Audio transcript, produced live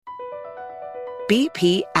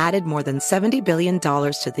BP added more than $70 billion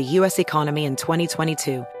to the U.S. economy in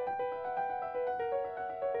 2022.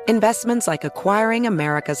 Investments like acquiring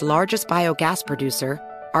America's largest biogas producer,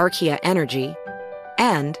 Archaea Energy,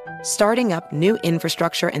 and starting up new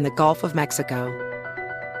infrastructure in the Gulf of Mexico.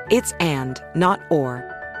 It's and, not or.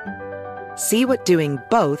 See what doing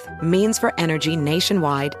both means for energy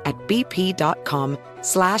nationwide at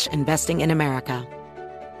bp.com/investing in America.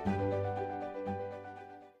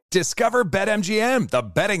 Discover BetMGM, the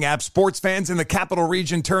betting app sports fans in the capital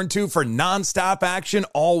region turn to for nonstop action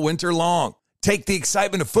all winter long. Take the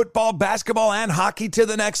excitement of football, basketball, and hockey to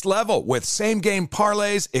the next level with same-game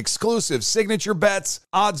parlays, exclusive signature bets,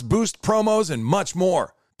 odds boost promos, and much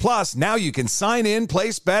more. Plus, now you can sign in,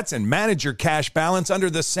 place bets, and manage your cash balance under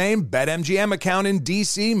the same BetMGM account in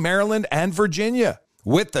D.C., Maryland, and Virginia.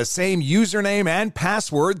 With the same username and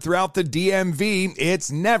password throughout the DMV, it's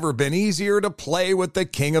never been easier to play with the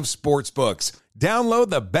king of sportsbooks. Download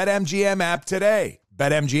the BetMGM app today.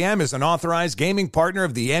 BetMGM is an authorized gaming partner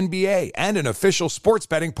of the NBA and an official sports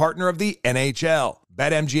betting partner of the NHL.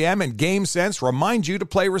 BetMGM and GameSense remind you to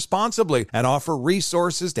play responsibly and offer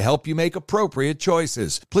resources to help you make appropriate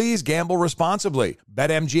choices. Please gamble responsibly.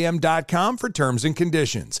 BetMGM.com for terms and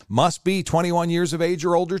conditions. Must be 21 years of age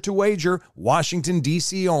or older to wager. Washington,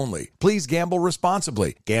 D.C. only. Please gamble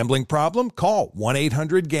responsibly. Gambling problem? Call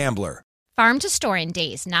 1-800-GAMBLER. Farm to store in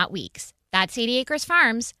days, not weeks. That's 80 Acres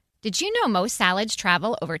Farms. Did you know most salads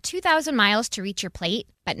travel over 2,000 miles to reach your plate?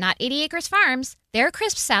 But not 80 Acres Farms. Their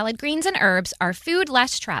crisp salad greens and herbs are food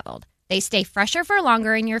less traveled. They stay fresher for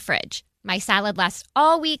longer in your fridge. My salad lasts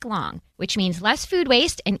all week long, which means less food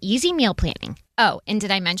waste and easy meal planning. Oh, and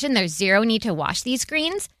did I mention there's zero need to wash these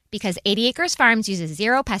greens? Because 80 Acres Farms uses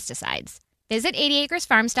zero pesticides. Visit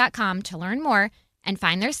 80acresfarms.com to learn more and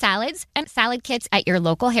find their salads and salad kits at your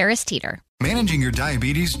local Harris Teeter. Managing your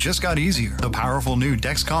diabetes just got easier. The powerful new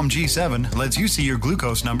Dexcom G7 lets you see your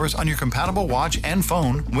glucose numbers on your compatible watch and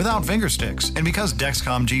phone without finger sticks. And because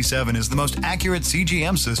Dexcom G7 is the most accurate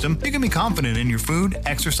CGM system, you can be confident in your food,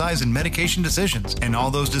 exercise, and medication decisions. And all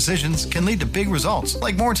those decisions can lead to big results,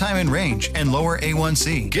 like more time in range and lower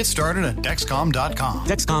A1C. Get started at Dexcom.com.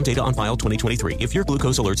 Dexcom data on file 2023. If your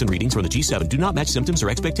glucose alerts and readings from the G7 do not match symptoms or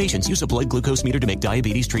expectations, use a blood glucose meter to make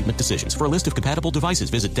diabetes treatment decisions. For a list of compatible devices,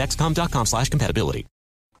 visit Dexcom.com/compatibility.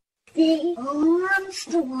 The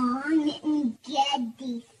Armstrong and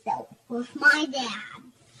Getty show with my dad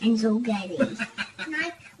and Joe Getty. Can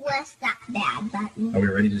I press that bad button? Are we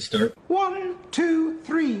ready to start? 1, 2,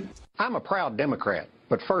 3. I'm a proud Democrat,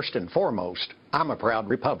 but first and foremost, I'm a proud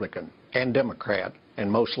Republican and Democrat and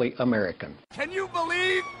mostly American. Can you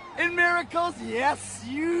believe in miracles? Yes,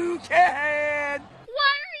 you can.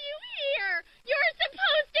 Why are you here? You're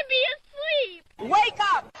supposed to be asleep. Wake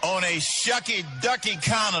up! On a shucky-ducky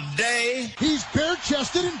kind of day. He's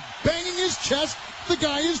bare-chested and banging his chest. The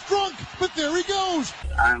guy is drunk, but there he goes.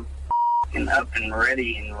 I'm up and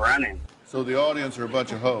ready and running. So the audience are a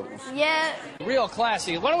bunch of hoes. Yeah. Real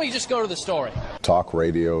classy. Why don't we just go to the story? Talk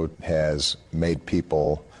radio has made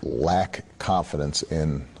people lack confidence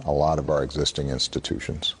in a lot of our existing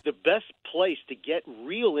institutions. The best place to get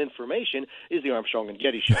real information is the Armstrong and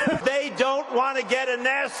Getty Show. They don't want to get a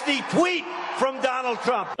nasty tweet from Donald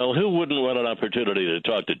Trump. Well, who wouldn't want an opportunity to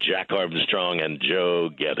talk to Jack Armstrong and Joe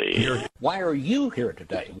Getty? Why are you here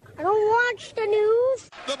today? I don't watch the news.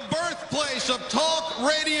 The birthplace of talk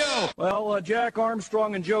radio. Well, Jack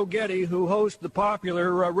Armstrong and Joe Getty, who host the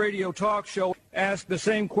popular radio talk show, ask the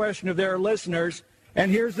same question of their listeners, and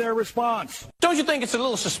here's their response. Don't you think it's a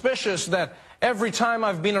little suspicious that every time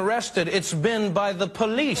I've been arrested, it's been by the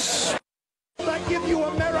police? I give you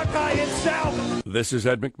America itself. This is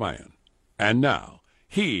Ed McMahon. And now,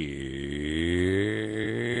 here's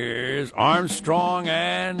Armstrong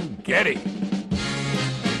and Getty.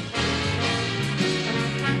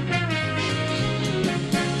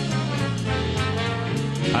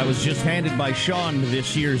 I was just handed by Sean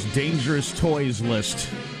this year's Dangerous Toys list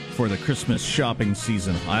for the Christmas shopping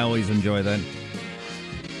season. I always enjoy that.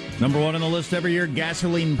 Number one on the list every year,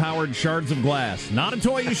 gasoline-powered shards of glass. Not a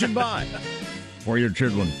toy you should buy for your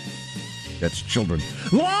children. That's children.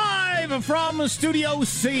 Live from Studio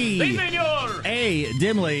C. Sí, señor. A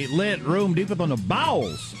dimly lit room deep within the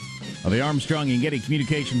bowels of the Armstrong and Getty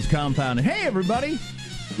Communications compound. And hey, everybody,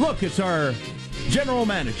 look, it's our general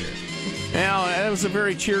manager. Now, that was a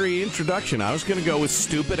very cheery introduction. I was going to go with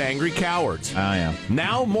stupid, angry cowards. Oh, yeah.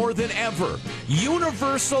 Now more than ever,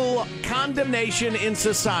 universal condemnation in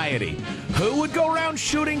society. Who would go around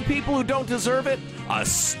shooting people who don't deserve it? A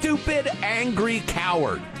stupid, angry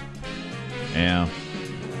coward. Yeah.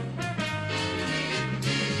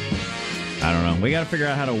 I don't know. We got to figure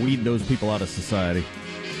out how to weed those people out of society.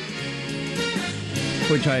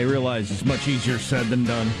 Which I realize is much easier said than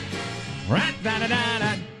done.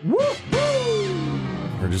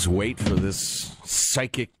 Or just wait for this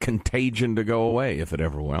psychic contagion to go away, if it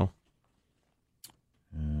ever will.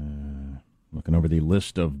 Looking over the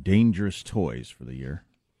list of dangerous toys for the year.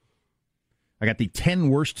 I got the 10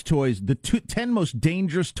 worst toys, the 10 most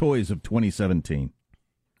dangerous toys of 2017.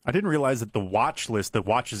 I didn't realize that the watch list, the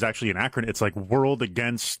watch is actually an acronym. It's like World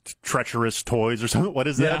Against Treacherous Toys or something. What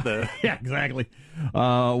is that? Yeah, exactly.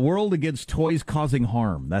 World Against Toys Causing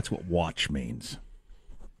Harm. That's what watch means.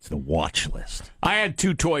 It's the watch list. I had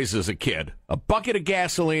 2 toys as a kid, a bucket of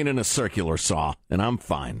gasoline and a circular saw, and I'm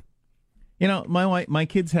fine. You know, my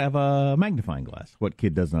kids have a magnifying glass. What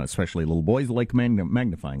kid does not, especially little boys, like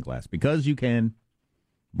magnifying glass because you can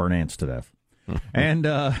burn ants to death. And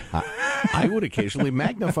I would occasionally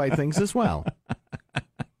magnify things as well.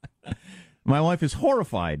 My wife is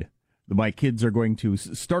horrified that my kids are going to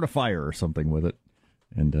start a fire or something with it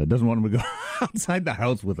and doesn't want them to go outside the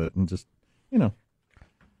house with it and just, you know.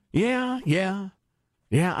 Yeah.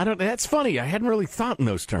 I don't. That's funny. I hadn't really thought in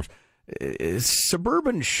those terms.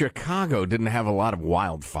 Suburban Chicago didn't have a lot of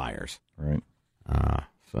wildfires, right?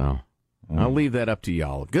 So I'll leave that up to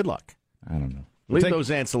y'all. Good luck. I don't know. Leave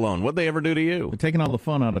those ants alone. What'd they ever do to you? They're taking all the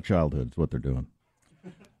fun out of childhood. Is what they're doing.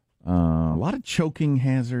 A lot of choking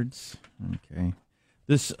hazards. Okay.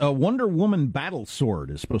 This Wonder Woman battle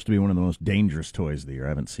sword is supposed to be one of the most dangerous toys of the year. I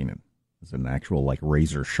haven't seen it. It's an actual, like,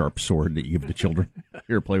 razor-sharp sword that you give to children.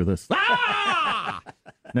 Here, play with this. Ah!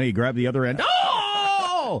 No, you grab the other end.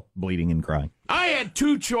 Oh! Bleeding and crying. I had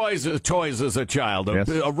 2 toys as a child.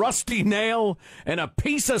 A rusty nail and a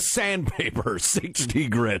piece of sandpaper, 60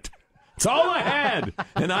 grit. That's all I had,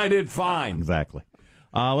 and I did fine. Exactly.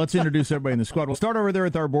 Let's introduce everybody in the squad. We'll start over there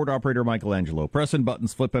with our board operator, Michelangelo. Pressing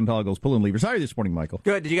buttons, flipping toggles, pulling levers. How are you this morning, Michael?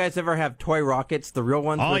 Good. Did you guys ever have toy rockets, the real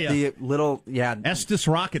ones with the little, Estes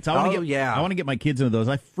rockets. I want to get my kids into those.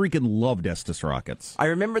 I freaking loved Estes rockets. I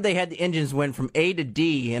remember they had the engines went from A to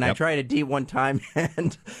D, and I tried a D one time,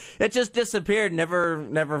 and it just disappeared. Never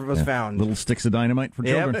was found. Little sticks of dynamite for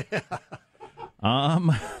children.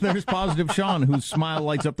 There's Positive Sean, whose smile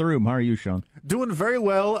lights up the room. How are you, Sean? Doing very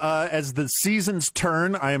well. As the seasons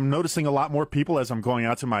turn, I am noticing a lot more people as I'm going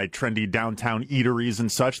out to my trendy downtown eateries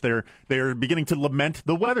and such. They're beginning to lament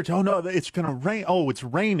the weather. Oh no, it's going to rain. Oh, it's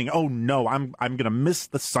raining. Oh no, I'm going to miss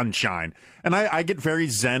the sunshine. And I get very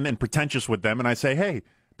zen and pretentious with them, and I say, hey,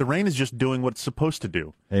 the rain is just doing what it's supposed to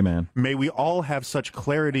do. Hey, man. May we all have such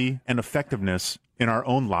clarity and effectiveness in our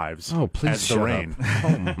own lives as the rain.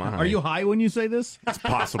 Oh, my. Are you high when you say this? It's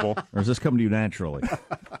possible. Or does this come to you naturally?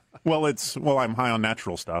 Well, I'm high on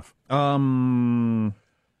natural stuff.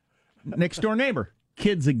 Next door neighbor.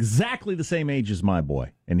 Kid's exactly the same age as my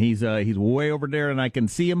boy. And he's way over there, and I can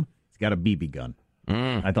see him. He's got a BB gun.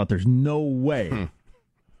 I thought there's no way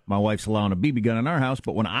my wife's allowing a BB gun in our house,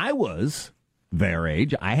 but when I was their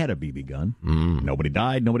age, I had a BB gun. Nobody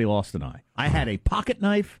died. Nobody lost an eye. I had a pocket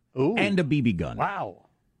knife and a BB gun. Wow.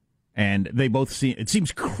 And they both seem, it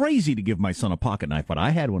seems crazy to give my son a pocket knife, but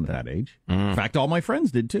I had one at that age. In fact, all my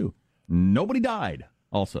friends did too. Nobody died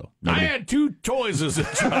also. Nobody. I had 2 toys as a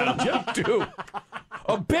child, just 2.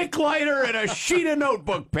 A Bic lighter and a sheet of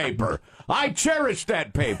notebook paper. I cherished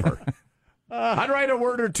that paper. I'd write a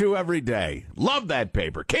word or 2 every day. Love that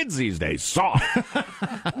paper. Kids these days, soft.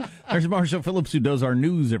 There's Marshall Phillips, who does our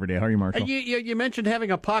news every day. How are you, Marshall? You mentioned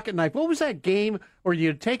having a pocket knife. What was that game where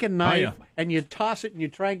you take a knife and you toss it and you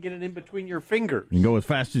try and get it in between your fingers? You can go as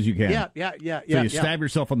fast as you can. Yeah. So you stab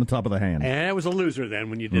yourself on the top of the hand. And I was a loser then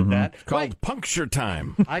when you did that. It's called puncture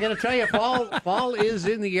time. I got to tell you, fall is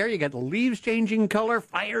in the air. You got the leaves changing color,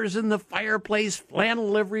 fires in the fireplace,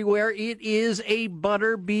 flannel everywhere. It is a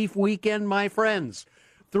butter beef weekend, my friends.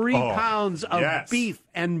 3 pounds of beef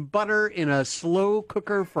and butter in a slow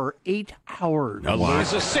cooker for 8 hours.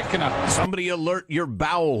 It's a sickener. Somebody alert your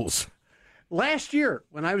bowels. Last year,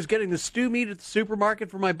 when I was getting the stew meat at the supermarket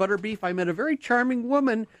for my butter beef, I met a very charming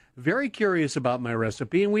woman, very curious about my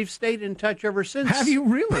recipe, and we've stayed in touch ever since. Have you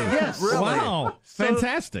really? Yes. Really? Wow.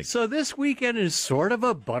 Fantastic. So this weekend is sort of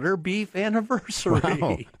a butter beef anniversary.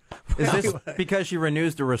 Wow. Is this because she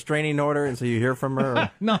renews the restraining order and so you hear from her?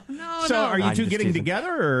 Or? No. So are you two getting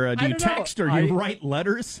together, or do you text, or do you write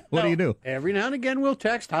letters? What do you do? Every now and again we'll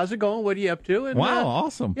text, how's it going, what are you up to? And, wow,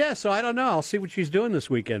 awesome. Yeah, so I don't know. I'll see what she's doing this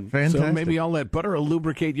weekend. Fantastic. So maybe all that butter will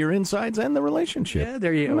lubricate your insides and the relationship. Yeah,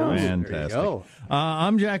 there you go. Fantastic. There you go.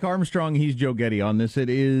 I'm Jack Armstrong. He's Joe Getty on this. It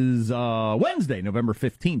is Wednesday, November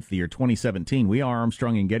 15th, the year 2017. We are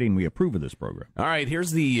Armstrong and Getty, and we approve of this program. All right,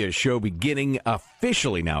 here's the show beginning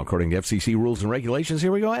officially now, according to FCC rules and regulations.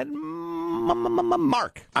 Here we go. At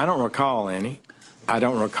Mark. I don't recall any. I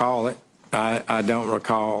don't recall it. I don't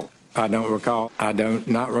recall. I don't recall. I don't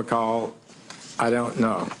not recall. I don't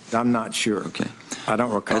know. I'm not sure. Okay. I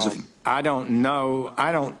don't recall. I don't know.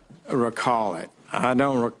 I don't recall it. I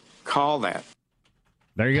don't recall that.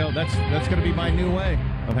 There you go. That's going to be my new way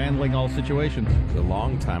of handling all situations. A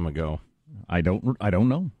long time ago. I don't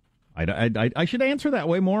know. I should answer that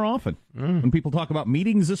way more often when people talk about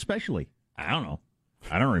meetings, especially. I don't know.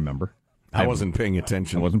 I don't remember. I wasn't paying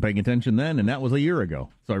attention. I wasn't paying attention then, and that was a year ago.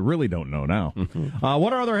 So I really don't know now.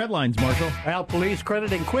 What are other headlines, Marshall? Well, police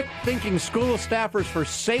crediting quick-thinking school staffers for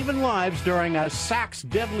saving lives during a Saks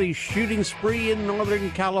deadly shooting spree in Northern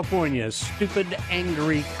California. Stupid,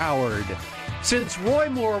 angry coward. Since Roy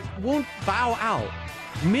Moore won't bow out,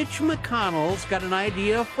 Mitch McConnell's got an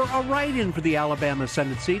idea for a write-in for the Alabama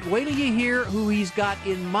Senate seat. Wait till you hear who he's got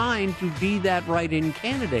in mind to be that write-in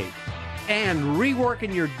candidate. And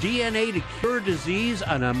reworking your DNA to cure disease,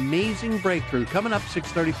 an amazing breakthrough. Coming up,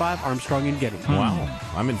 6:35, Armstrong and Getty. Wow.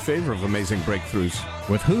 I'm in favor of amazing breakthroughs.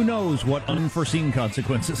 With who knows what unforeseen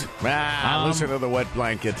consequences. Listen to the wet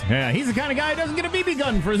blanket. Yeah, he's the kind of guy who doesn't get a BB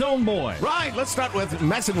gun for his own boy. Right, let's start with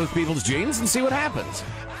messing with people's genes and see what happens.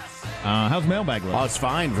 How's mailbag look? Oh, it's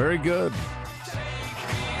fine. Very good.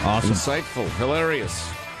 Awesome. Insightful. Hilarious.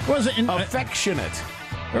 Was it affectionate?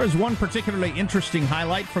 There was one particularly interesting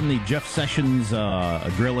highlight from the Jeff Sessions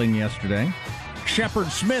grilling yesterday. Shepard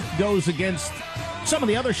Smith goes against some of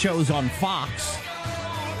the other shows on Fox,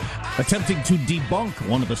 attempting to debunk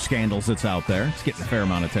one of the scandals that's out there. It's getting a fair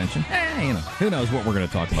amount of attention. Who knows what we're going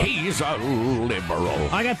to talk about. He's a liberal.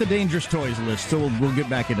 I got the dangerous toys list, so we'll get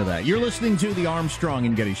back into that. You're listening to the Armstrong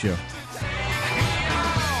and Getty Show.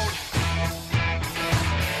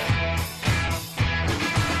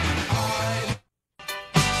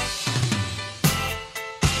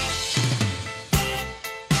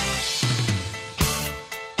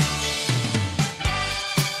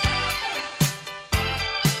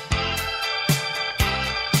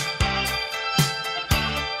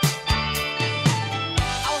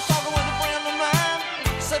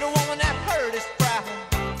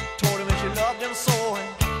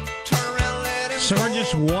 So we're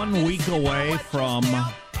just 1 week away from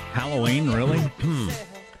Halloween, really?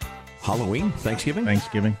 Halloween? Thanksgiving?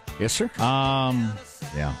 Yes, sir.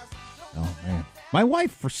 Yeah. Oh, man. My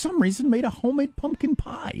wife, for some reason, made a homemade pumpkin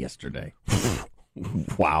pie yesterday.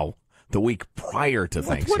 Wow. The week prior to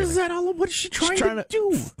Thanksgiving. What is that all? What is she trying to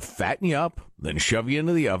do? Fatten you up, then shove you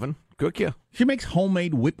into the oven, cook you. She makes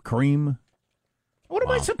homemade whipped cream. What am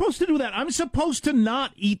I supposed to do with that? I'm supposed to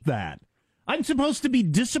not eat that. I'm supposed to be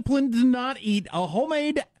disciplined to not eat a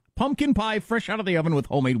homemade pumpkin pie fresh out of the oven with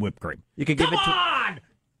homemade whipped cream. You could give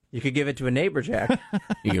You could give it to a neighbor, Jack.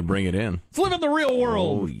 You could bring it in. Let's live in the real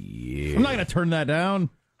world. Oh, yeah. I'm not going to turn that down.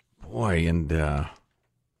 Boy, and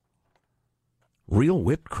real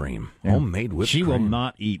whipped cream. Yeah. Homemade whipped cream. She will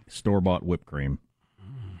not eat store-bought whipped cream.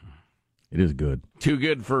 It is good. Too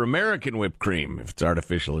good for American whipped cream. If it's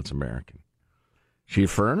artificial, it's American. She a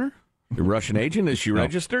foreigner? A Russian agent? Is she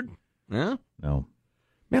registered? Yeah? No.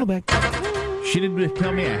 Mailbag. She did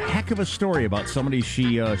tell me a heck of a story about somebody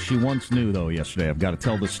she once knew, though, yesterday. I've got to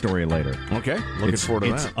tell this story later. Okay. Looking forward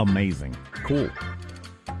to that. It's amazing. Cool.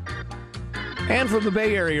 And from the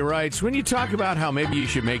Bay Area writes, when you talk about how maybe you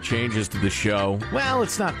should make changes to the show, well,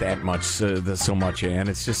 it's not that much, so much, Ann.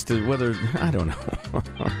 It's just whether, I don't know.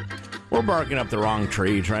 We're barking up the wrong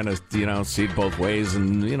tree, trying to, see it both ways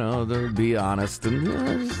and, to be honest.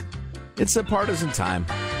 And it's a partisan time.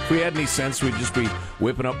 If we had any sense, we'd just be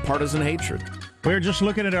whipping up partisan hatred. We were just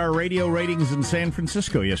looking at our radio ratings in San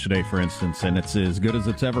Francisco yesterday, for instance, and it's as good as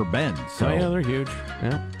it's ever been. So. Oh, yeah, they're huge.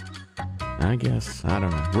 Yeah. I guess. I don't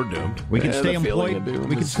know. We're doomed. We can stay employed.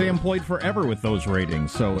 We can stay employed forever with those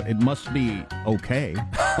ratings, so it must be okay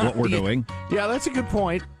what we're doing. Yeah, that's a good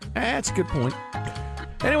point. That's a good point.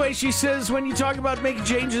 Anyway, she says, when you talk about making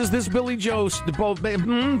changes, this Billy Joel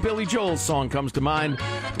song comes to mind.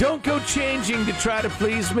 Don't go changing to try to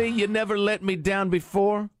please me. You never let me down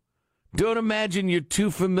before. Don't imagine you're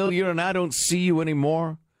too familiar and I don't see you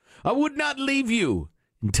anymore. I would not leave you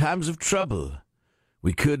in times of trouble.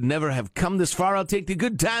 We could never have come this far. I'll take the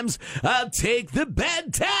good times. I'll take the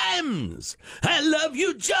bad times. I love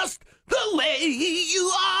you just the way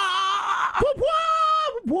you are. Whoop,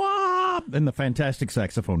 whoop, whoop. And the fantastic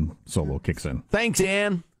saxophone solo kicks in. Thanks,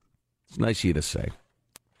 Ann. It's nice of you to say.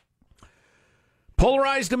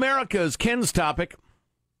 Polarized America is Ken's topic.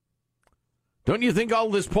 Don't you think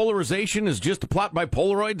all this polarization is just a plot by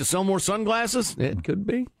Polaroid to sell more sunglasses? It could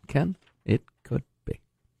be, Ken. It could be.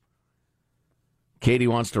 Katie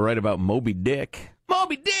wants to write about Moby Dick.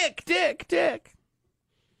 Moby Dick, Dick.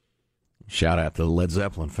 Shout out to the Led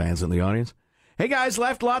Zeppelin fans in the audience. Hey, guys,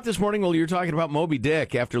 laughed a lot this morning while you were talking about Moby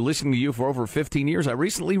Dick. After listening to you for over 15 years, I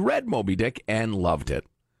recently read Moby Dick and loved it.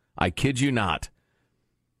 I kid you not.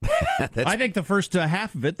 I think the first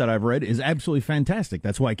half of it that I've read is absolutely fantastic.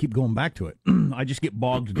 That's why I keep going back to it. I just get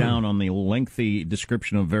bogged down on the lengthy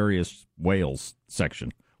description of various whales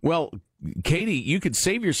section. Well, Katie, you could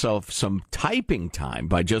save yourself some typing time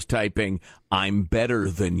by just typing, "I'm better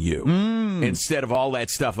than you," instead of all that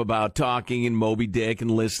stuff about talking and Moby Dick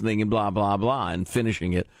and listening and blah, blah, blah, and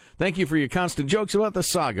finishing it. Thank you for your constant jokes about the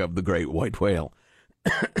saga of the great white whale.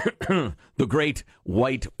 The great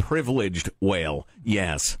white privileged whale.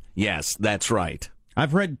 Yes, that's right.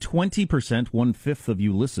 I've read 20%, 1/5 of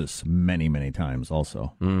Ulysses many, many times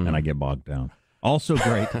also, and I get bogged down. Also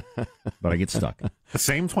great, but I get stuck. The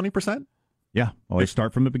same 20%? Yeah, always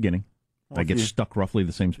start from the beginning. I get stuck roughly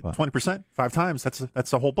the same spot. 20%, 5 times.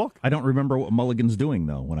 That's a whole book. I don't remember what Mulligan's doing,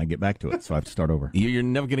 though, when I get back to it, so I have to start over. You're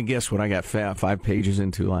never going to guess what I got 5 pages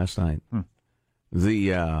into last night.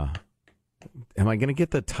 Am I going to get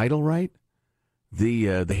the title right?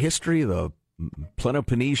 The History of the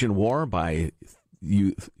Peloponnesian War by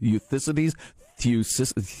Thucydides.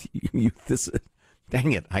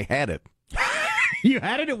 Dang it, I had it. You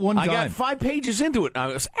had it at one time. I got 5 pages into it. I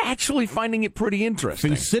was actually finding it pretty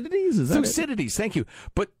interesting. Thucydides? Is that Thucydides, thank you.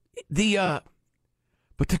 But the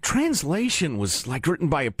translation was like written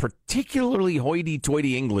by a particularly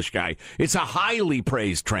hoity-toity English guy. It's a highly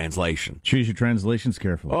praised translation. Choose your translations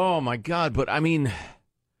carefully. Oh, my God. But, I mean,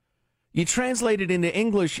 you translate it into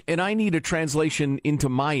English, and I need a translation into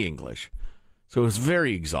my English. So it was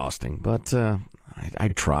very exhausting. But I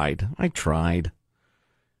tried.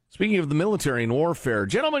 Speaking of the military and warfare,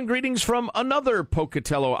 gentlemen, greetings from another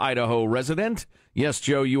Pocatello, Idaho resident. Yes,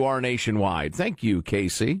 Joe, you are nationwide. Thank you,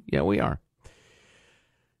 Casey. Yeah, we are.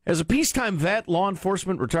 As a peacetime vet, law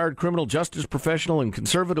enforcement, retired criminal justice professional, and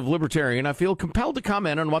conservative libertarian, I feel compelled to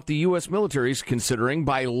comment on what the U.S. military is considering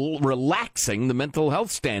by relaxing the mental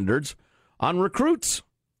health standards on recruits.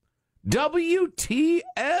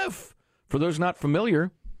 WTF! For those not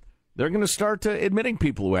familiar, they're going to start admitting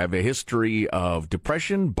people who have a history of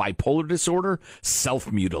depression, bipolar disorder,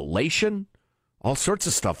 self-mutilation, all sorts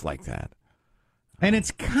of stuff like that. And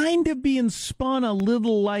it's kind of being spun a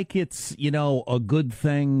little like it's, a good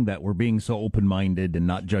thing that we're being so open-minded and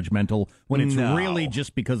not judgmental, when it's really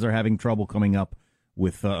just because they're having trouble coming up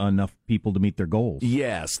with enough people to meet their goals.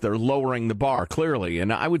 Yes, they're lowering the bar, clearly.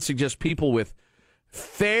 And I would suggest people with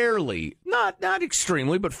fairly, not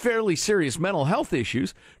extremely, but fairly serious mental health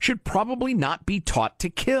issues should probably not be taught to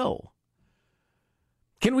kill.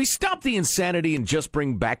 Can we stop the insanity and just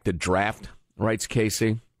bring back the draft, writes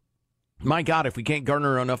Casey. My God, if we can't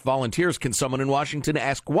garner enough volunteers, can someone in Washington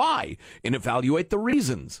ask why and evaluate the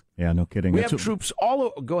reasons? Yeah, no kidding. We have troops all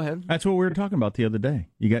over. Go ahead. That's what we were talking about the other day.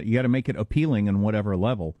 You got to make it appealing on whatever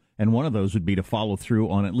level, and one of those would be to follow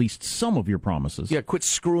through on at least some of your promises. Yeah, quit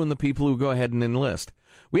screwing the people who go ahead and enlist.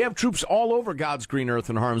 We have troops all over God's green earth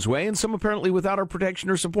in harm's way, and some apparently without our protection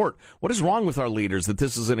or support. What is wrong with our leaders that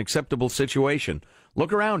this is an acceptable situation?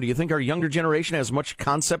 Look around. Do you think our younger generation has much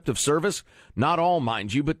concept of service? Not all,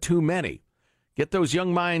 mind you, but too many. Get those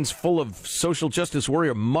young minds full of social justice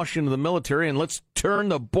warrior mush into the military, and let's turn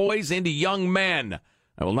the boys into young men.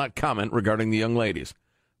 I will not comment regarding the young ladies.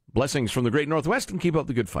 Blessings from the great Northwest, and keep up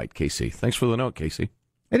the good fight, Casey. Thanks for the note, Casey.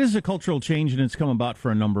 It is a cultural change, and it's come about for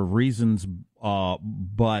a number of reasons.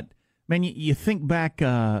 But, man, you think back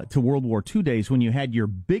to World War II days when you had your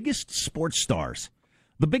biggest sports stars,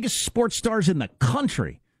 the biggest sports stars in the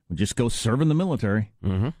country, would just go serve in the military.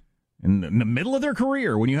 Mm-hmm. In the middle of their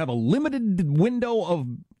career, when you have a limited window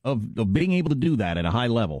of being able to do that at a high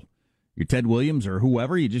level. You're Ted Williams or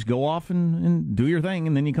whoever, you just go off and do your thing,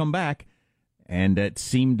 and then you come back. And it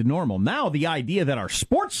seemed normal. Now, the idea that our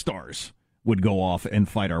sports stars would go off and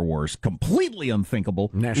fight our wars, completely unthinkable.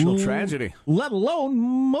 National tragedy. Let alone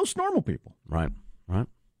most normal people. Right.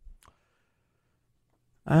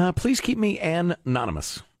 Please keep me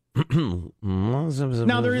anonymous.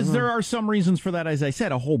 Now, there are some reasons for that, as I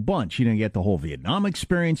said, a whole bunch. You get the whole Vietnam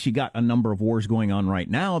experience. You got a number of wars going on right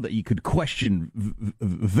now that you could question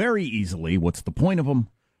very easily. What's the point of them?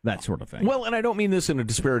 That sort of thing. Well, and I don't mean this in a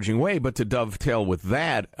disparaging way, but to dovetail with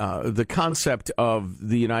that, the concept of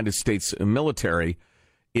the United States military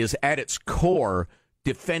is at its core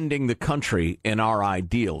defending the country and our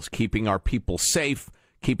ideals, keeping our people safe,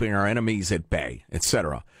 keeping our enemies at bay,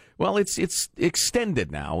 etc. Well, it's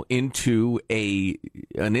extended now into an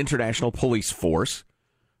international police force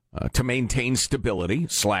to maintain stability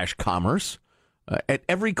 / commerce at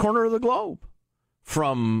every corner of the globe,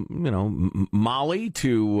 from Mali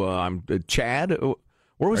to Chad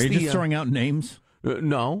Where was Are you just throwing out names?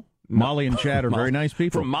 No. Molly and Chad are very nice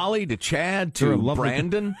people. From Molly to Chad to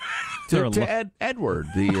Brandon to Edward,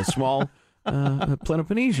 the small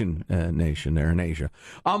Peloponnesian nation there in Asia.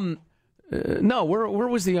 No, where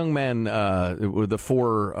was the young man with the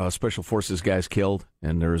 4 special forces guys killed?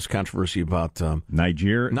 And there was controversy about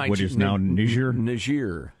Niger, what is now Niger.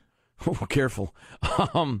 Niger. Oh, careful.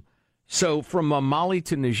 So from Mali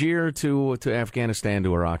to Niger to Afghanistan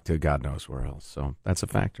to Iraq to God knows where else. So that's a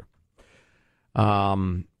factor.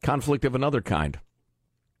 Conflict of another kind.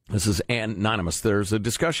 This is anonymous. There's a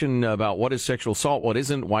discussion about what is sexual assault, what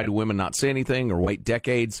isn't, why do women not say anything or wait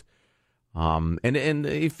decades. And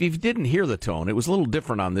if you didn't hear the tone, it was a little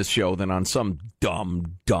different on this show than on some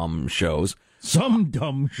dumb shows. Some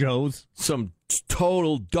dumb shows. Some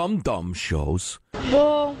total dumb shows.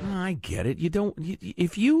 Well, I get it.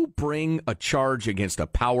 If you bring a charge against a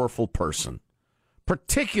powerful person,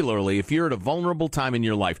 particularly if you're at a vulnerable time in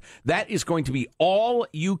your life, that is going to be all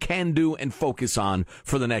you can do and focus on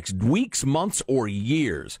for the next weeks, months, or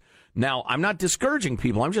years. Now, I'm not discouraging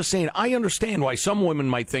people. I'm just saying I understand why some women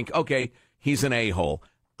might think, okay, he's an a-hole.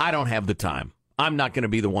 I don't have the time. I'm not going to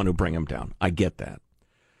be the one who bring him down. I get that.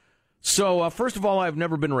 So, first of all, I've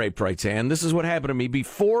never been raped, writes Ann. This is what happened to me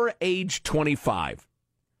before age 25.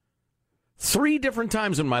 3 different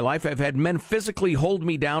times in my life, I've had men physically hold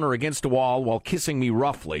me down or against a wall while kissing me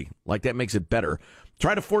roughly, like that makes it better,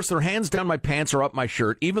 try to force their hands down my pants or up my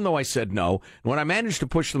shirt, even though I said no. And when I managed to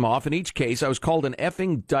push them off, in each case, I was called an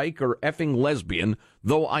effing dyke or effing lesbian,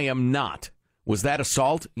 though I am not. Was that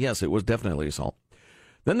assault? Yes, it was definitely assault.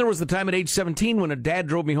 Then there was the time at age 17 when a dad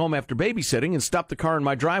drove me home after babysitting and stopped the car in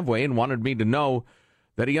my driveway and wanted me to know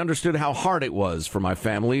that he understood how hard it was for my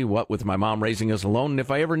family, what with my mom raising us alone, and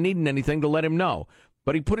if I ever needed anything to let him know.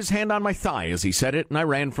 But he put his hand on my thigh as he said it, and I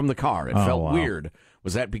ran from the car. It felt weird.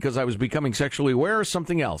 Was that because I was becoming sexually aware or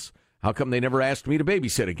something else? How come they never asked me to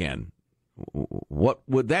babysit again? What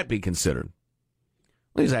would that be considered?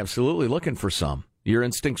 Well, he's absolutely looking for some. Your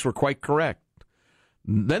instincts were quite correct.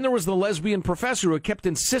 Then there was the lesbian professor who kept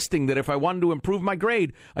insisting that if I wanted to improve my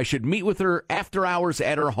grade, I should meet with her after hours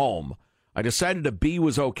at her home. I decided a B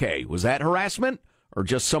was okay. Was that harassment or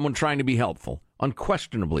just someone trying to be helpful?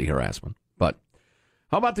 Unquestionably harassment. But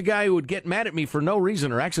how about the guy who would get mad at me for no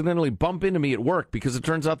reason or accidentally bump into me at work because it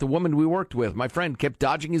turns out the woman we worked with, my friend, kept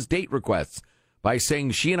dodging his date requests by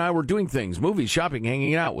saying she and I were doing things, movies, shopping,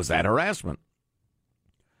 hanging out. Was that harassment?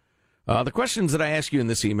 The questions that I ask you in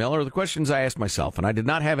this email are the questions I asked myself, and I did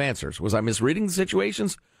not have answers. Was I misreading the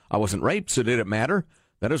situations? I wasn't raped, so did it matter?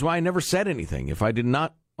 That is why I never said anything. If I did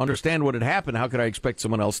not understand what had happened, how could I expect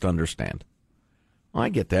someone else to understand? Well, I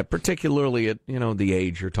get that, particularly at, the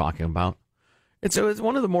age you're talking about. It's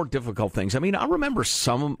one of the more difficult things. I mean, I remember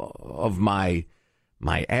some of my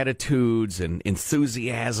attitudes and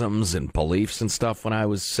enthusiasms and beliefs and stuff when I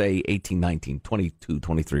was, say, 18, 19, 22,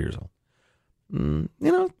 23 years old.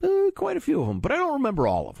 Quite a few of them, but I don't remember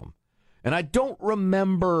all of them. And I don't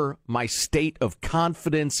remember my state of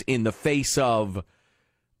confidence in the face of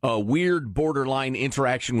a weird borderline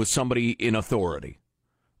interaction with somebody in authority.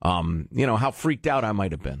 How freaked out I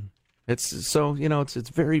might have been. It's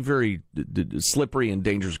very, very slippery and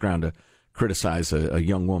dangerous ground to criticize a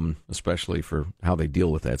young woman, especially for how they deal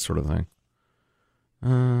with that sort of thing.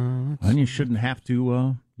 And you shouldn't have to.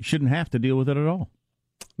 You shouldn't have to deal with it at all.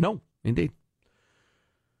 No, indeed.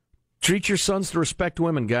 Treat your sons to respect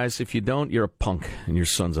women, guys. If you don't, you're a punk, and your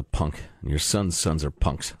son's a punk, and your son's sons are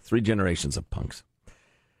punks. 3 generations of punks.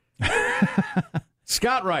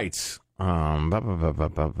 Scott writes, I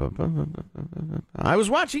was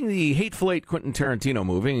watching the Hateful Eight Quentin Tarantino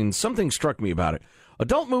movie, and something struck me about it.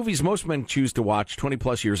 Adult movies most men choose to watch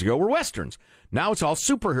 20-plus years ago were Westerns. Now it's all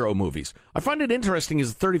superhero movies. I find it interesting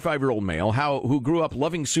as a 35-year-old male who grew up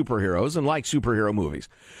loving superheroes and liked superhero movies.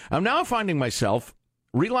 I'm now finding myself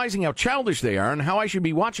realizing how childish they are and how I should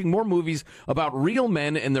be watching more movies about real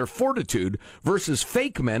men and their fortitude versus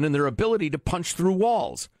fake men and their ability to punch through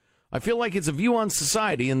walls. I feel like it's a view on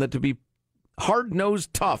society and that to be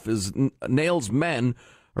hard-nosed tough as nails men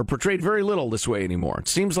are portrayed very little this way anymore. It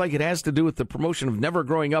seems like it has to do with the promotion of never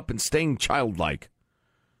growing up and staying childlike.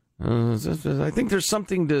 I think there's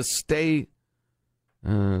something to stay...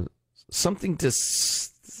 I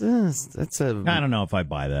don't know if I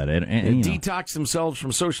buy that. Detox themselves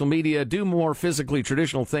from social media, do more physically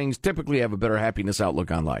traditional things, typically have a better happiness outlook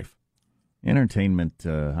on life. Entertainment,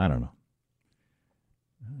 I don't know.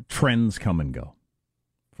 Trends come and go.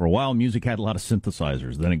 For a while, music had a lot of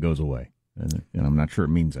synthesizers. Then it goes away. And I'm not sure it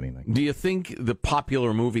means anything. Do you think the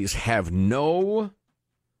popular movies have no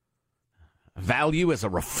value as a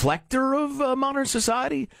reflector of modern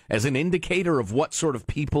society, as an indicator of what sort of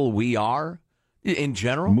people we are in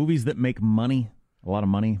general? Movies that make money, a lot of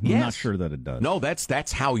money? Yes. I'm not sure that it does. No,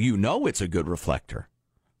 that's how you know it's a good reflector.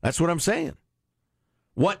 That's what I'm saying.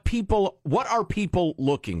 What are people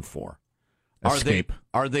looking for? Escape.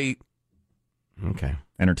 Are they okay?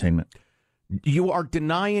 Entertainment. You are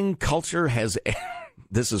denying culture has.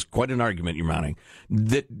 This is quite an argument you're mounting.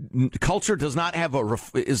 That culture does not have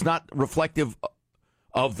is not reflective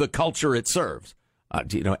of the culture it serves.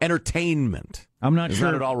 Entertainment. I'm not is sure.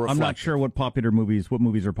 Not at all reflective. I'm not sure what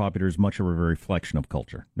movies are popular is much of a reflection of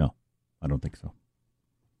culture. No, I don't think so.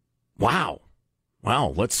 Wow.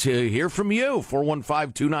 Let's hear from you.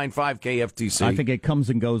 415-295-KFTC. I think it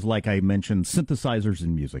comes and goes, like I mentioned, synthesizers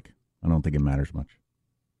and music. I don't think it matters much.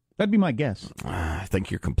 That'd be my guess. I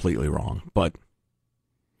think you're completely wrong, but.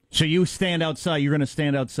 So you stand outside, you're going to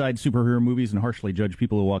stand outside superhero movies and harshly judge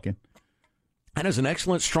people who walk in? That is an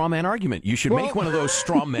excellent straw man argument. You should make one of those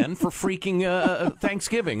straw men for freaking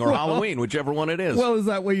Thanksgiving or Halloween, whichever one it is. Well, is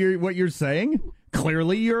that what you're saying?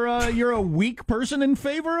 Clearly, you're a weak person in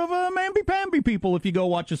favor of mamby-pamby people if you go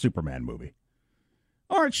watch a Superman movie.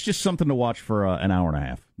 Or it's just something to watch for an hour and a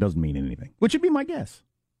half. Doesn't mean anything. Which would be my guess.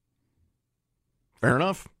 Fair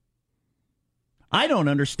enough. I don't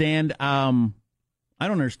understand the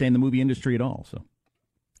movie industry at all.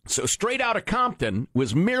 So Straight Outta Compton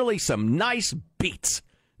was merely some nice beats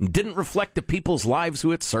and didn't reflect the people's lives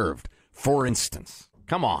who it served. For instance,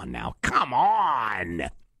 come on now.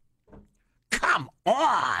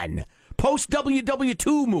 Post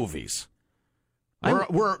WW2 movies.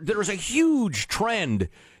 Where there's a huge trend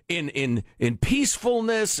in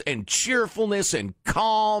peacefulness and cheerfulness and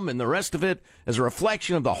calm and the rest of it as a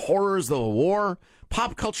reflection of the horrors of the war.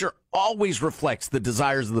 Pop culture always reflects the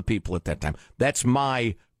desires of the people at that time. That's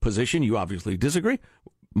my position. You obviously disagree.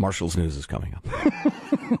 Marshall's News is coming up.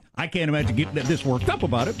 I can't imagine getting this worked up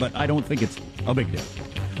about it, but I don't think it's a big deal.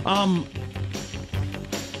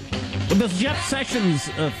 This Jeff Sessions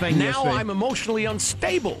thing now yesterday. I'm emotionally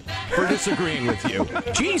unstable for disagreeing with you.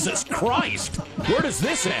 Jesus Christ. Where does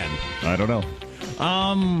this end? I don't know.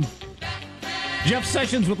 Jeff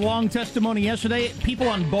Sessions with long testimony yesterday. People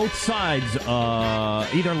on both sides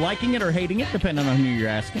either liking it or hating it, depending on who you're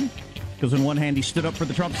asking. Because on one hand, he stood up for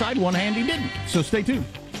the Trump side, one hand he didn't. So stay tuned.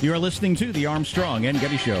 You are listening to the Armstrong and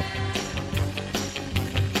Getty Show.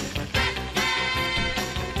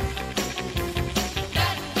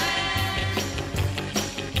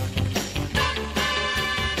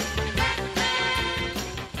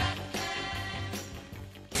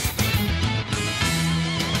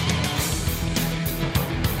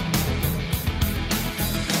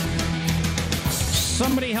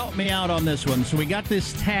 Somebody help me out on this one. So we got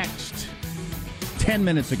this text 10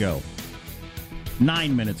 minutes ago.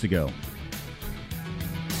 9 minutes ago.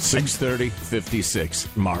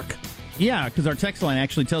 6:30:56. Mark. Yeah, because our text line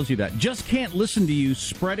actually tells you that. Just can't listen to you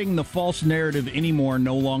spreading the false narrative anymore.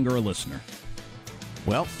 No longer a listener.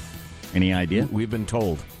 Well, any idea? We've been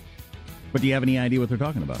told. But do you have any idea what they're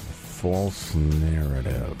talking about? False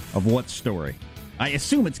narrative. Of what story? I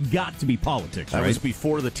assume it's got to be politics, right? That was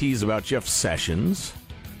before the tease about Jeff Sessions.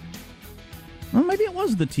 Well, maybe it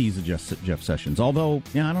was the tease of Jeff Sessions, although,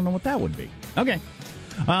 I don't know what that would be. Okay.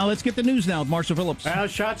 Let's get the news now with Marshall Phillips.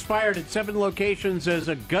 Shots fired at 7 locations as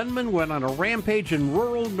a gunman went on a rampage in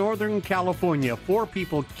rural Northern California. 4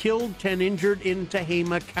 people killed, 10 injured in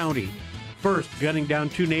Tehama County. First, gunning down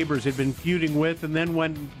 2 neighbors he'd been feuding with, and then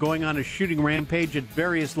went going on a shooting rampage at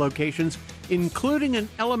various locations, including an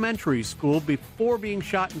elementary school, before being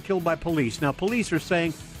shot and killed by police. Now, police are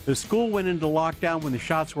saying the school went into lockdown when the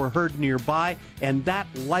shots were heard nearby, and that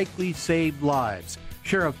likely saved lives.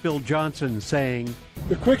 Sheriff Phil Johnson saying,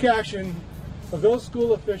 "The quick action of those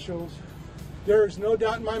school officials, there is no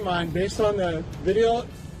doubt in my mind, based on the video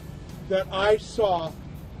that I saw,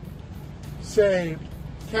 saved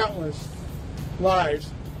countless lives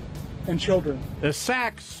and children." The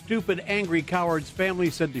Sachs Stupid Angry Cowards family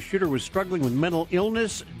said the shooter was struggling with mental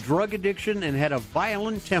illness, drug addiction, and had a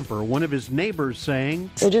violent temper. One of his neighbors saying,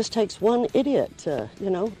 "It just takes one idiot to,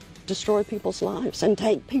 destroy people's lives and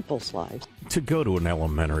take people's lives." To go to an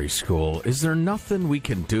elementary school, is there nothing we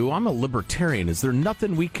can do? I'm a libertarian. Is there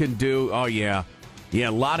nothing we can do? Oh, yeah. Yeah,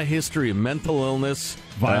 a lot of history of mental illness,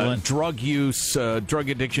 violence, drug use, drug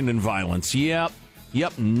addiction, and violence. Yep,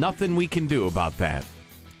 nothing we can do about that.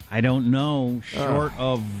 I don't know, short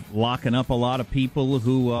of locking up a lot of people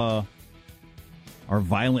who are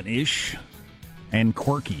violent-ish and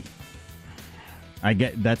quirky. I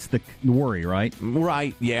get that's the worry, right?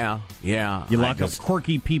 Right, yeah. You lock up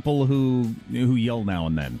quirky people who yell now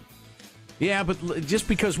and then. Yeah, but just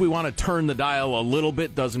because we want to turn the dial a little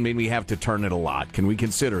bit doesn't mean we have to turn it a lot. Can we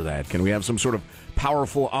consider that? Can we have some sort of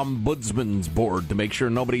powerful ombudsman's board to make sure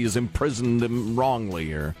nobody is imprisoned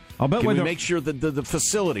wrongly? Or can we make sure that the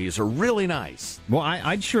facilities are really nice? Well,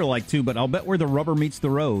 I'd sure like to, but I'll bet where the rubber meets the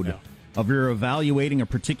road of you're evaluating a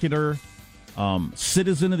particular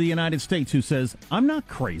citizen of the United States who says, I'm not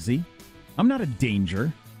crazy, I'm not a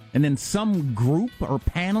danger. And then some group or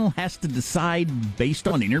panel has to decide, based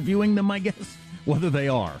on interviewing them, I guess, whether they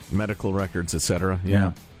are. Medical records, etc.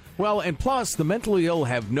 Yeah. Well, and plus, the mentally ill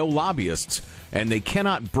have no lobbyists, and they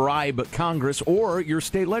cannot bribe Congress or your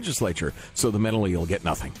state legislature, so the mentally ill get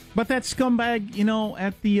nothing. But that scumbag,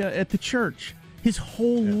 at the church, his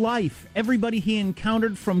whole life, everybody he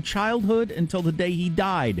encountered from childhood until the day he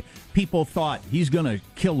died, people thought he's going to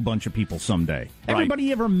kill a bunch of people someday. Right. Everybody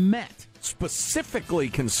he ever met. Specifically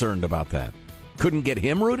concerned about that. Couldn't get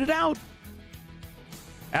him rooted out.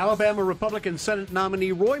 Alabama Republican Senate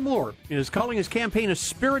nominee Roy Moore is calling his campaign a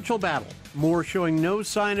spiritual battle. Moore showing no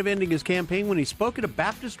sign of ending his campaign when he spoke at a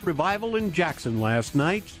Baptist revival in Jackson last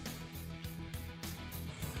night.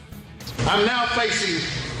 I'm now facing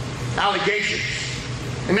allegations,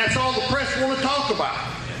 and that's all the press want to talk about.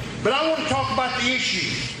 But I want to talk about the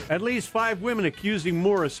issues. At least 5 women accusing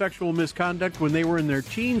Moore of sexual misconduct when they were in their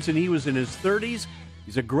teens and he was in his 30s.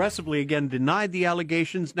 He's aggressively again denied the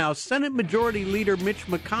allegations. Now, Senate Majority Leader Mitch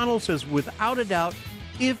McConnell says without a doubt,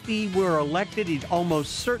 if he were elected, he'd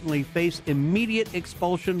almost certainly face immediate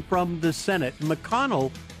expulsion from the Senate.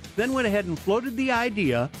 McConnell then went ahead and floated the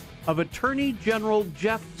idea of Attorney General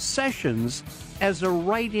Jeff Sessions as a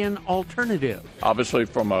write-in alternative. Obviously,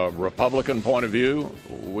 from a Republican point of view,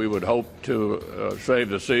 we would hope to save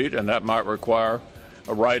the seat, and that might require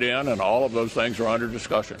a write-in, and all of those things are under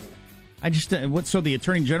discussion. So the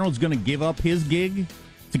Attorney General is going to give up his gig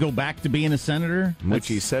to go back to being a senator? Which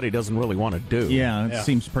he said he doesn't really want to do. Yeah, it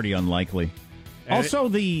seems pretty unlikely. And also,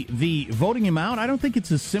 the voting him out, I don't think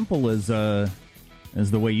it's as simple as the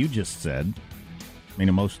way you just said. I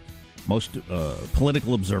mean, most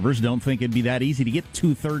political observers don't think it'd be that easy to get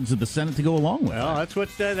 2/3 of the Senate to go along with. Well, that's what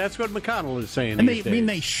McConnell is saying. And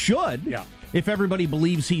they should. Yeah. If everybody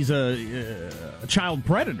believes he's a child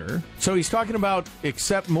predator. So he's talking about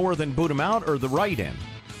accept more than boot him out, or the write-in?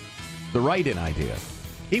 The write-in idea.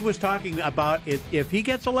 He was talking about if he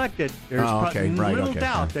gets elected, there's little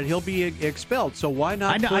doubt that he'll be expelled. So why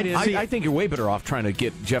not I think you're way better off trying to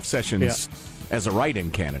get Jeff Sessions as a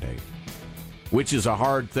write-in candidate, which is a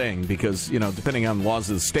hard thing because, depending on the laws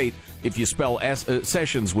of the state, if you spell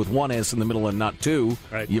Sessions with one S in the middle and not two,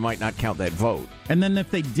 you might not count that vote. And then if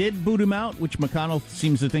they did boot him out, which McConnell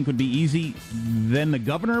seems to think would be easy, then the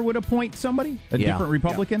governor would appoint somebody, a different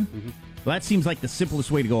Republican? Yeah. Mm-hmm. Well, that seems like the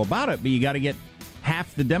simplest way to go about it, but you got to get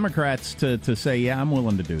half the Democrats to say, yeah, I'm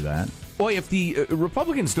willing to do that. Boy, if the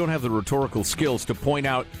Republicans don't have the rhetorical skills to point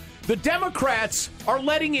out the Democrats are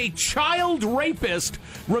letting a child rapist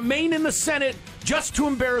remain in the Senate just to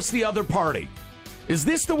embarrass the other party. Is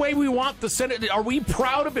this the way we want the Senate? Are we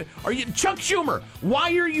proud of it? Are you Chuck Schumer?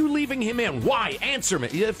 Why are you leaving him in? Why? Answer me.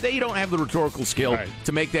 If they don't have the rhetorical skill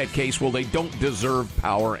to make that case, well, they don't deserve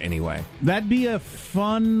power anyway. That'd be a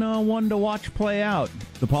fun one to watch play out,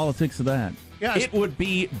 the politics of that. Yeah, it would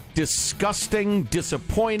be disgusting,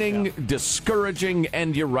 disappointing, discouraging,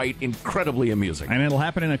 and you're right, incredibly amusing. And it'll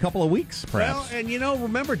happen in a couple of weeks, perhaps. Well, and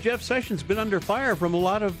remember, Jeff Sessions has been under fire from a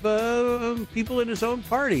lot of people in his own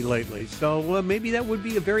party lately. So maybe that would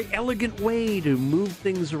be a very elegant way to move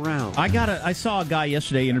things around. I saw a guy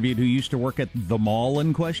yesterday interviewed who used to work at the mall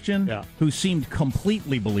in question, who seemed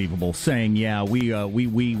completely believable, saying, "Yeah,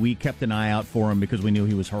 we kept an eye out for him because we knew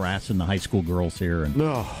he was harassing the high school girls here."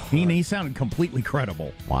 And he sounded completely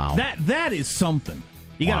credible. Wow. That is something.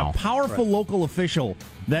 You got a powerful local official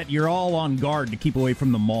that you're all on guard to keep away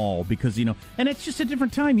from the mall because, and it's just a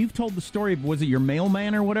different time. You've told the story of, was it your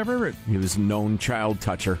mailman or whatever? He was a known child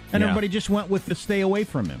toucher. And everybody just went with the stay away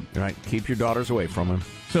from him. Right. Keep your daughters away from him.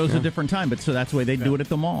 So it's a different time, but so that's the way they do it at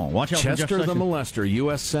the mall. Watch out for Jeff Chester the molester,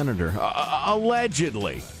 U.S. Senator.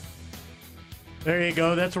 Allegedly. There you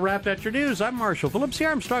go. That's a wrap. That's your news. I'm Marshall Phillips, the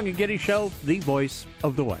Armstrong and Getty Show, the voice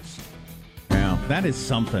of the West. Wow, that is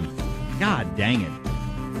something. God dang it.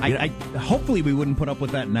 I hopefully we wouldn't put up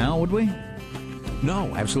with that now, would we?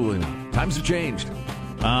 No, absolutely not. Times have changed.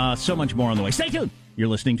 So much more on the way. Stay tuned. You're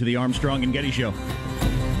listening to the Armstrong and Getty Show.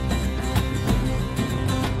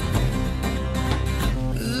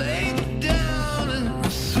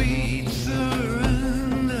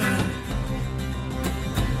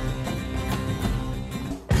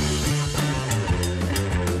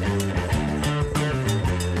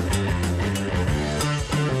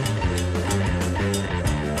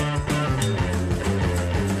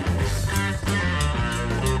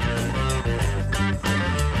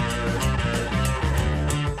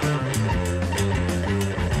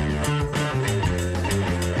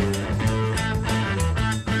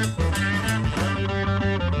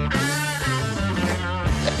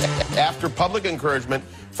 after public encouragement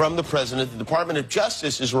from the president, the Department of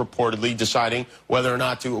Justice is reportedly deciding whether or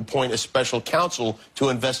not to appoint a special counsel to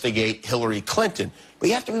investigate Hillary Clinton. But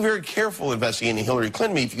you have to be very careful investigating Hillary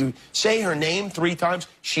Clinton. If you say her name 3 times,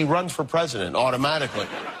 she runs for president automatically.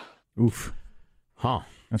 Oof. Huh.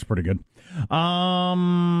 That's pretty good.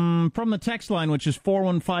 From the text line, which is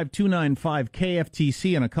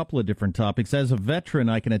 415-295-KFTC, on a couple of different topics. As a veteran,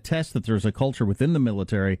 I can attest that there's a culture within the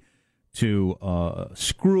military to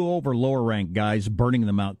screw over lower-ranked guys, burning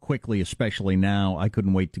them out quickly, especially now. I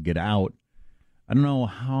couldn't wait to get out. I don't know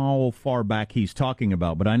how far back he's talking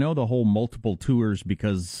about, but I know the whole multiple tours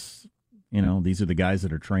because, these are the guys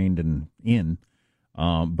that are trained in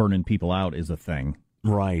burning people out is a thing.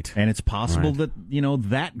 Right. And it's possible that,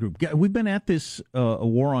 that group... We've been at this a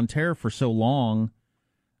war on terror for so long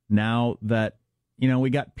now that, we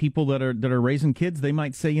got people that are raising kids. They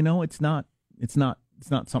might say, it's not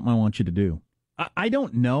something I want you to do. I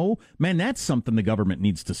don't know. Man, that's something the government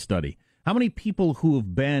needs to study. How many people who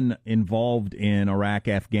have been involved in Iraq,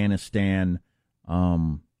 Afghanistan,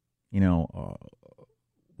 will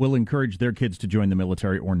encourage their kids to join the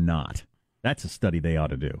military or not? That's a study they ought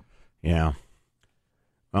to do. Yeah.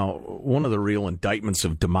 Well, one of the real indictments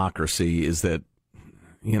of democracy is that,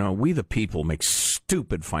 we the people make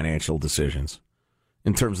stupid financial decisions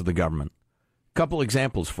in terms of the government. Couple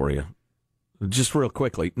examples for you, just real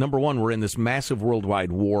quickly. Number one, we're in this massive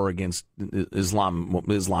worldwide war against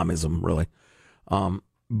Islamism, really.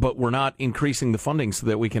 But we're not increasing the funding so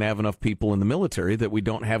that we can have enough people in the military that we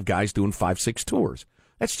don't have guys doing 5-6 tours.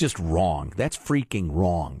 That's just wrong. That's freaking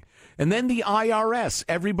wrong. And then the IRS.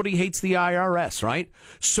 Everybody hates the IRS, right?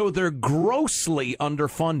 So they're grossly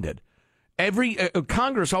underfunded.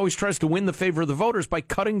 Congress always tries to win the favor of the voters by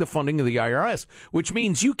cutting the funding of the IRS, which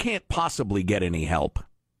means you can't possibly get any help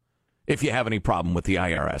if you have any problem with the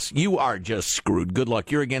IRS. You are just screwed. Good luck.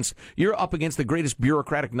 You're up against the greatest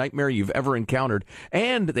bureaucratic nightmare you've ever encountered,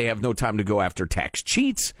 and they have no time to go after tax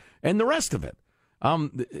cheats and the rest of it.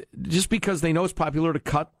 Just because they know it's popular to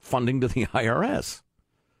cut funding to the IRS.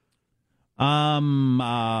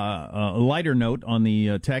 A lighter note on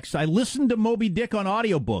the text. I listened to Moby Dick on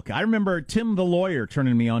audiobook. I remember Tim the lawyer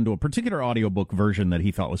turning me on to a particular audiobook version that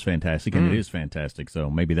he thought was fantastic, and it is fantastic, so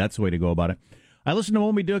maybe that's the way to go about it. I listened to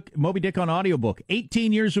Moby Dick on audiobook.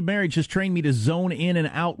 18 years of marriage has trained me to zone in and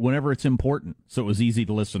out whenever it's important, so it was easy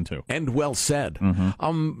to listen to. And well said.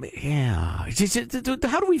 Mm-hmm. Yeah.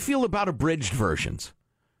 How do we feel about abridged versions?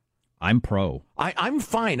 I'm pro. I'm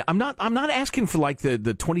fine. I'm not asking for like the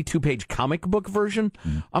 22-page comic book version.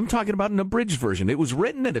 I'm talking about an abridged version. It was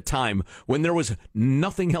written at a time when there was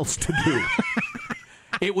nothing else to do.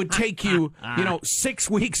 It would take you, 6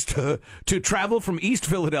 weeks to travel from East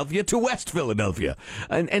Philadelphia to West Philadelphia.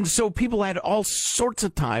 And so people had all sorts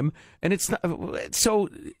of time, and it's not, so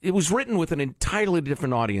it was written with an entirely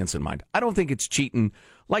different audience in mind. I don't think it's cheating.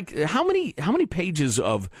 Like, how many pages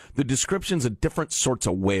of the descriptions of different sorts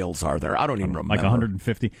of whales are there? I don't even remember. Like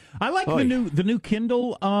 150. I like the new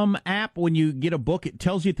Kindle app. When you get a book, it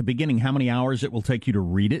tells you at the beginning how many hours it will take you to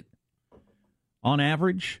read it on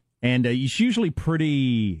average. And it's usually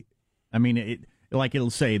pretty,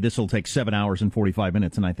 it'll say this will take 7 hours and 45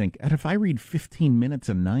 minutes. And I think, if I read 15 minutes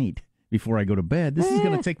a night before I go to bed, this is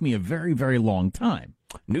going to take me a very, very long time.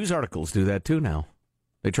 News articles do that too now.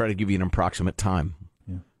 They try to give you an approximate time.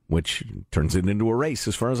 Which turns it into a race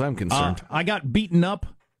as far as I'm concerned. I got beaten up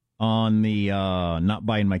on the not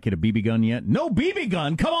buying my kid a BB gun yet. No BB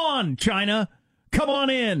gun! Come on, China! Come on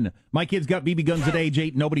in! My kids got BB guns at age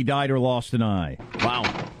 8. Nobody died or lost an eye. Wow.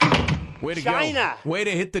 Way to China. go. Way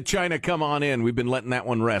to hit the China come on in. We've been letting that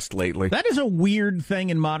one rest lately. That is a weird thing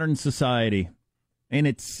in modern society. And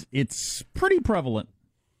it's pretty prevalent.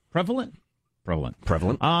 Prevalent?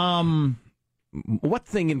 Prevalent. What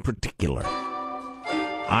thing in particular?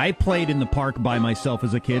 I played in the park by myself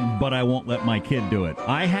as a kid, but I won't let my kid do it.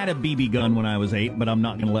 I had a BB gun when I was 8, but I'm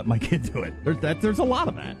not going to let my kid do it. There's a lot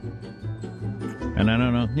of that. And I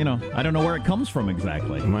don't know, I don't know where it comes from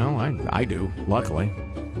exactly. Well, I do, luckily.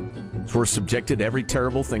 We're subjected to every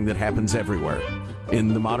terrible thing that happens everywhere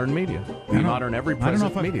in the modern media. Every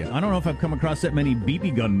present media. I don't know if I've come across that many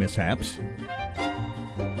BB gun mishaps.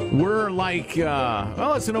 We're like,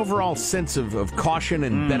 it's an overall sense of caution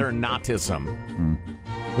and better notism.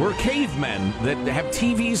 We're cavemen that have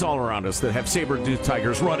TVs all around us that have saber-toothed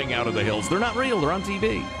tigers running out of the hills. They're not real. They're on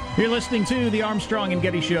TV. You're listening to the Armstrong and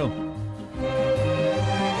Getty Show.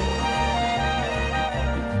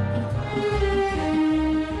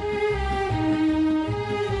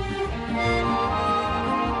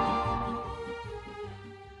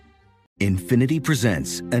 Infinity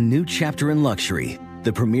presents a new chapter in luxury,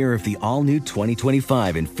 the premiere of the all-new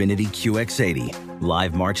 2025 Infiniti QX80,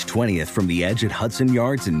 live March 20th from the Edge at Hudson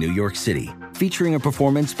Yards in New York City, featuring a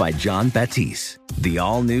performance by John Batiste. The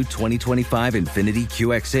all-new 2025 Infiniti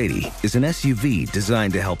QX80 is an SUV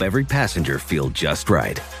designed to help every passenger feel just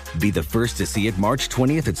right. Be the first to see it March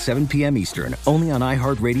 20th at 7 p.m. Eastern, only on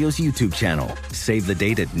iHeartRadio's YouTube channel. Save the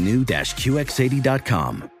date at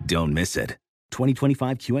new-QX80.com. Don't miss it.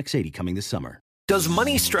 2025 QX80 coming this summer. Does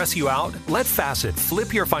money stress you out? Let Facet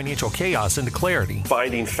flip your financial chaos into clarity.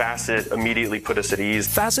 Finding Facet immediately put us at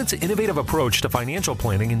ease. Facet's innovative approach to financial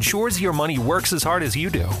planning ensures your money works as hard as you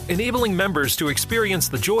do, enabling members to experience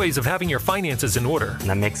the joys of having your finances in order. And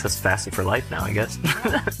that makes us Facet for life now, I guess.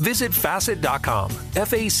 Visit Facet.com,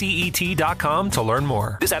 FACET.com to learn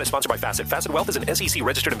more. This ad is sponsored by Facet. Facet Wealth is an SEC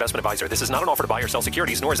registered investment advisor. This is not an offer to buy or sell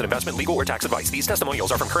securities, nor is it investment, legal, or tax advice. These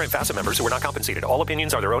testimonials are from current Facet members who are not compensated. All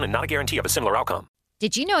opinions are their own and not a guarantee of a similar outcome.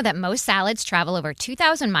 Did you know that most salads travel over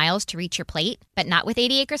 2,000 miles to reach your plate? But not with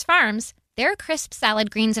 80 Acres Farms. Their crisp salad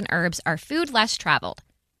greens and herbs are food less traveled,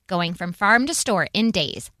 going from farm to store in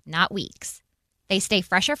days, not weeks. They stay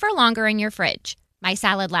fresher for longer in your fridge. My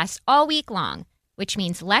salad lasts all week long, which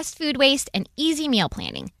means less food waste and easy meal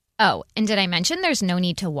planning. Oh, and did I mention there's no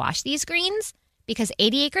need to wash these greens? Because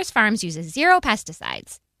 80 Acres Farms uses 0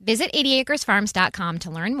 pesticides. Visit 80acresfarms.com to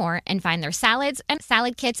learn more and find their salads and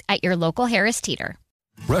salad kits at your local Harris Teeter.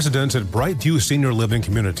 Residents at Brightview Senior Living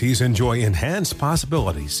Communities enjoy enhanced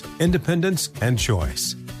possibilities, independence, and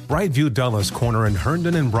choice. Brightview Dulles Corner in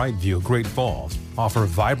Herndon and Brightview, Great Falls, offer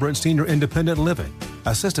vibrant senior independent living,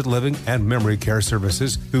 assisted living, and memory care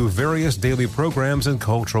services through various daily programs and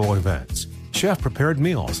cultural events. Chef-prepared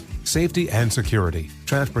meals, safety and security,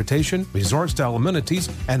 transportation, resort-style amenities,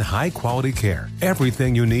 and high-quality care.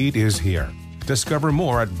 Everything you need is here. Discover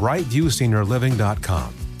more at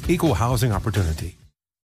brightviewseniorliving.com. Equal housing opportunity.